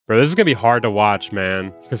Bro, this is gonna be hard to watch,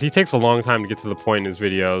 man, because he takes a long time to get to the point in his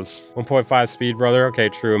videos. 1.5 speed, brother. Okay,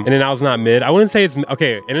 true. In-N-Out's not mid. I wouldn't say it's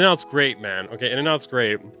okay. In-N-Out's great, man. Okay, In-N-Out's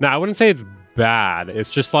great. No, I wouldn't say it's bad.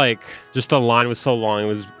 It's just like, the line was so long, it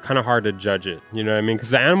was kind of hard to judge it. You know what I mean? Because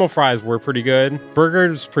the animal fries were pretty good.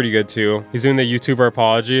 Burger's pretty good too. He's doing the YouTuber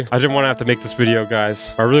apology. I didn't want to have to make this video,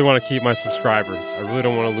 guys. I really want to keep my subscribers. I really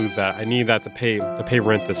don't want to lose that. I need that to pay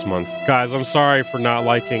rent this month. Guys, I'm sorry for not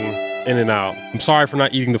liking In-N-Out. I'm sorry for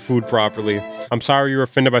not eating the food properly. I'm sorry you were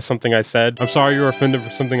offended by something I said. I'm sorry you were offended for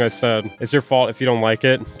something I said. It's your fault if you don't like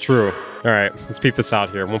it. True. All right, let's peep this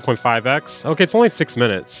out here. 1.5x. Okay, it's only 6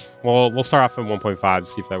 minutes. Well, we'll start off at 1.5 to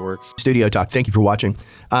see if that works. Studio Talk, thank you for watching.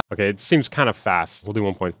 Okay, it seems kind of fast. We'll do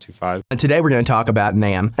 1.25. And today we're going to talk about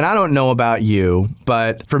Namm. And I don't know about you,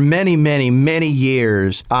 but for many, many, many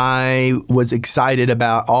years, I was excited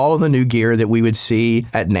about all of the new gear that we would see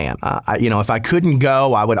at Namm. You know, if I couldn't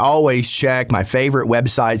go, I would always check my favorite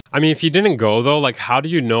websites. I mean, if you didn't go though, like, how do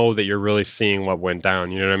you know that you're really seeing what went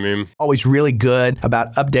down? You know what I mean? Always really good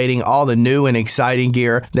about updating all the new and exciting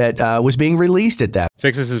gear that was being released at that.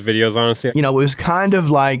 Fixes his videos, honestly. You know, it was kind of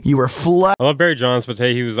like you were flooded. I love Barry Johns, but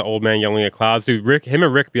hey, he was the old man yelling at clouds. Dude, him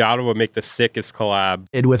and Rick Beato would make the sickest collab.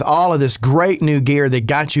 With all of this great new gear that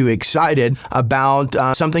got you excited about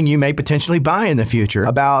something you may potentially buy in the future,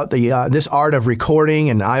 about the this art of recording.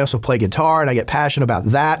 And I also play guitar and I get passionate about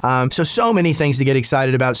that. So many things to get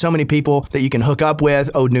excited about, so many people that you can hook up with,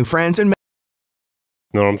 new friends, and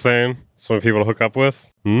know what I'm saying? So many people to hook up with.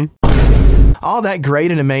 all that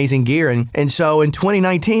great and amazing gear. And so in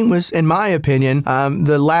 2019 was, in my opinion,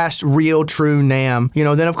 the last real true Namm. You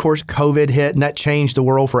know, then of course COVID hit and that changed the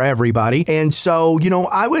world for everybody. And so, you know,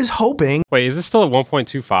 I was hoping. Wait, is this still at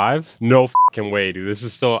 1.25? No fucking way, dude. This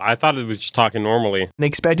is still, I thought it was just talking normally. And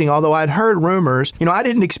expecting, although I'd heard rumors, you know, I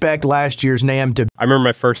didn't expect last year's Namm to. I remember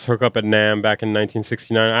my first hookup at Namm back in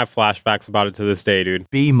 1969. I have flashbacks about it to this day, dude.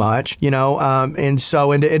 Be much, you know, and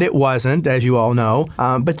it wasn't, as you all know.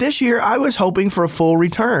 But this year I was hoping for a full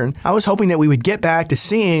return. I was hoping that we would get back to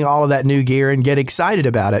seeing all of that new gear and get excited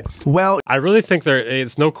about it. Well, I really think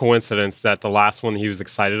it's no coincidence that the last one he was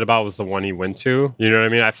excited about was the one he went to. You know what I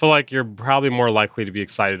mean? I feel like you're probably more likely to be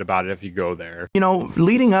excited about it if you go there. You know,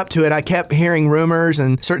 leading up to it, I kept hearing rumors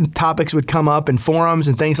and certain topics would come up in forums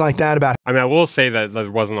and things like that about. I mean, I will say that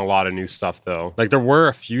there wasn't a lot of new stuff though. Like there were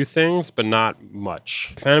a few things, but not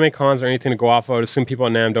much. If anime cons or anything to go off, I would assume people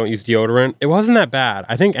at Namm don't use deodorant. It wasn't that bad.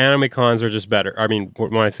 I think anime cons are just better. I mean,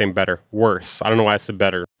 when I say better, worse. I don't know why I said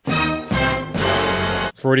better.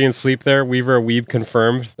 Freudian sleep there. Weaver a weeb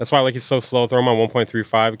confirmed. That's why like he's so slow. Throw him on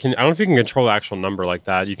 1.35. I don't know if you can control the actual number like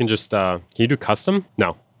that. You can just can you do custom?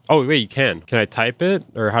 No. Oh wait, you can. Can I type it?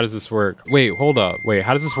 Or how does this work? Wait, hold up. Wait,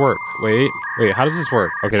 how does this work? Wait, how does this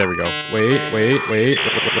work? Okay, there we go. Wait.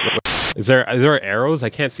 Is there arrows? I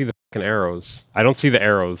can't see the fucking arrows. I don't see the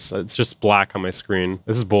arrows. It's just black on my screen.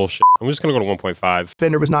 This is bullshit. I'm just gonna go to 1.5.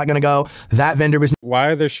 Vendor was not gonna go. That vendor was.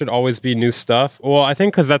 Why there should always be new stuff? Well, I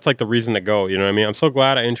think because that's like the reason to go. You know what I mean? I'm so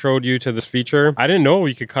glad I introed you to this feature. I didn't know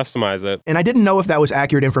you could customize it. And I didn't know if that was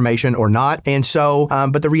accurate information or not. And so,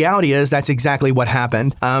 but the reality is that's exactly what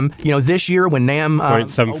happened. You know, this year when Namm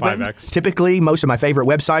 0.75x. Typically, most of my favorite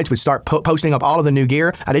websites would start posting up all of the new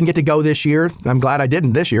gear. I didn't get to go this year. I'm glad I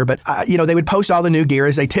didn't this year. But you know, they would post all the new gear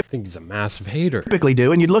as they I think he's a massive hater. Typically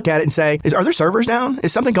do, and you'd look at it and say, are there servers down?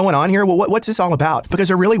 Is something going on here? Well, what's this all about? Because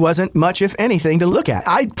there really wasn't much, if anything, to look at.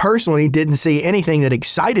 I personally didn't see anything that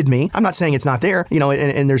excited me. I'm not saying it's not there, you know,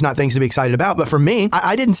 and there's not things to be excited about, but for me,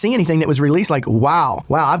 I didn't see anything that was released like, wow,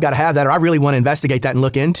 I've got to have that, or I really want to investigate that and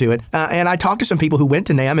look into it. And I talked to some people who went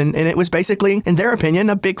to Namm, and it was basically, in their opinion,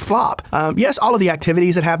 a big flop. Yes, all of the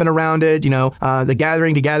activities that happened around it, you know, the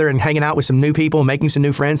gathering together and hanging out with some new people, making some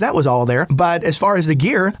new friends, that was all there. But as far as the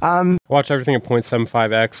gear, watch everything at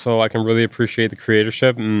 0.75x, so I can really appreciate the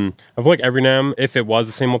creatorship. I feel like every Namm, if it was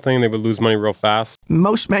the same old thing, they would lose money real fast.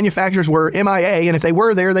 Most manufacturers were MIA, and if they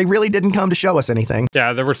were there, they really didn't come to show us anything.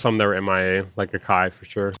 Yeah, there were some that were MIA, like Akai for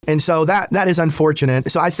sure. And so that is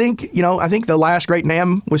unfortunate. So I think, you know, the last great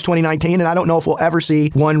Namm was 2019, and I don't know if we'll ever see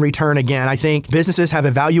one return again. I think businesses have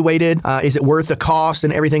evaluated, is it worth the cost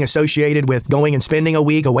and everything associated with going and spending a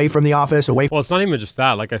week away from the office, away from. Well, it's not even just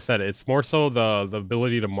that. Like I said, it's more so the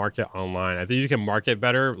ability to market online. I think you can market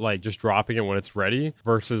better, like just dropping it when it's ready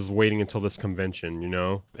versus waiting until this convention, you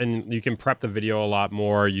know? And you can prep the video a lot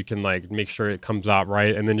more. You can like make sure it comes out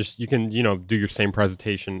right. And then just, you can, you know, do your same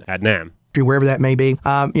presentation at Namm. wherever that may be,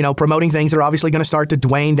 promoting things that are obviously going to start to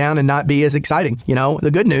wane down and not be as exciting.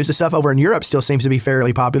 The good news, the stuff over in Europe still seems to be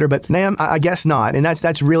fairly popular, but Namm, I guess not. And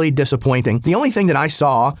that's really disappointing. The only thing that I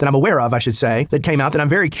saw, that I'm aware of, I should say, that came out that I'm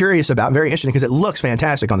very curious about, very interesting, because it looks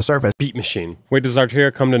fantastic on the surface. Beat machine. Wait, does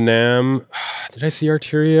Arteria come to Namm? Did I see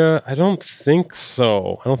Arteria? I don't think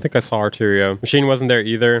so. I don't think I saw Arteria. Machine wasn't there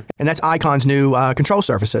either. And that's Icon's new control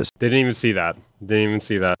surfaces. They didn't even see that. Didn't even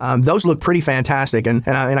see that. Those look pretty fantastic, and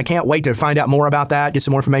I can't wait to find out more about that, get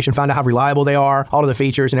some more information, find out how reliable they are, all of the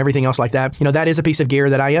features and everything else like that. That is a piece of gear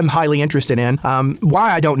that I am highly interested in.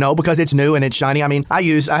 Why, I don't know, because it's new and it's shiny. I mean, I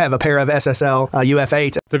have a pair of SSL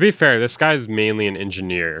UF8s. To be fair, this guy's mainly an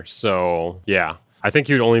engineer, so yeah. I think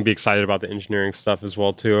you'd only be excited about the engineering stuff as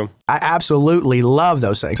well, too. I absolutely love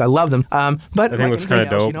those things. I love them. But I think it looks kind of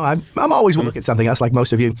dope. I'm always will look at something else like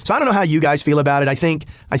most of you. So I don't know how you guys feel about it. I think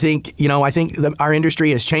our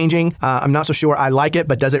industry is changing. I'm not so sure I like it,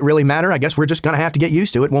 but does it really matter? I guess we're just going to have to get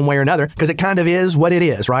used to it one way or another, because it kind of is what it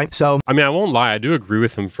is, right? So I mean, I won't lie. I do agree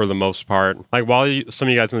with him for the most part. Like, while some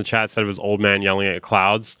of you guys in the chat said it was old man yelling at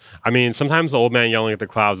clouds, I mean, sometimes the old man yelling at the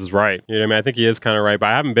clouds is right. You know what I mean? I think he is kind of right, but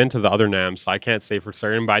I haven't been to the other Namm, so I can't say for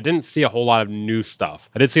certain, but I didn't see a whole lot of new stuff.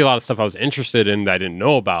 I did see a lot of stuff I was interested in that I didn't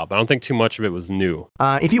know about, but I don't think too much of it was new.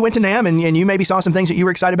 If you went to Namm and you maybe saw some things that you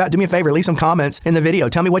were excited about, do me a favor, leave some comments in the video.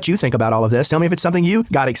 Tell me what you think about all of this. Tell me if it's something you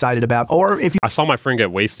got excited about, or if you... I saw my friend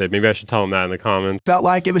get wasted. Maybe I should tell him that in the comments. Felt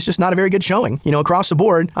like it was just not a very good showing. Across the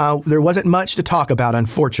board, there wasn't much to talk about,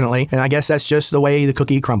 unfortunately, and I guess that's just the way the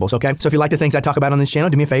cookie crumbles, okay? So if you like the things I talk about on this channel,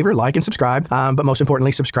 do me a favor, like and subscribe, but most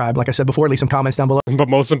importantly, subscribe. Like I said before, leave some comments down below. But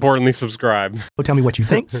most importantly, subscribe. So tell me what you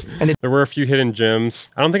think. And there were a few hidden gems.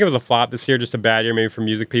 I don't think it was a flop this year, just a bad year maybe for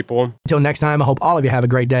music people. Until next time, I hope all of you have a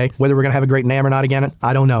great day. Whether we're going to have a great Namm or not again,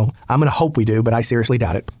 I don't know. I'm going to hope we do, but I seriously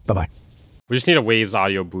doubt it. Bye-bye. We just need a Waves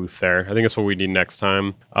audio booth there. I think that's what we need next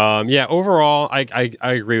time. Yeah, overall, I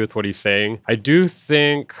agree with what he's saying. I do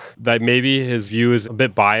think that maybe his view is a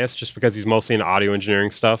bit biased just because he's mostly into audio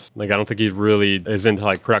engineering stuff. Like, I don't think he really is into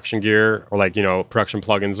like production gear or like, production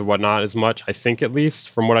plugins and whatnot as much. I think, at least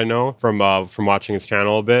from what I know from watching his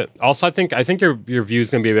channel a bit. Also, I think your view is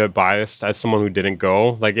going to be a bit biased as someone who didn't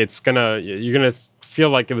go. Like, you're going to feel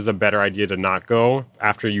like it was a better idea to not go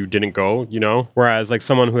after you didn't go, whereas like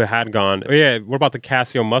someone who had gone, oh yeah, what about the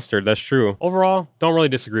Casio mustard? That's true. Overall, don't really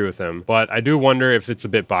disagree with him, but I do wonder if it's a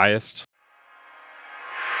bit biased.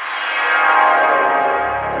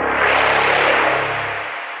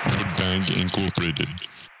 Bang Incorporated.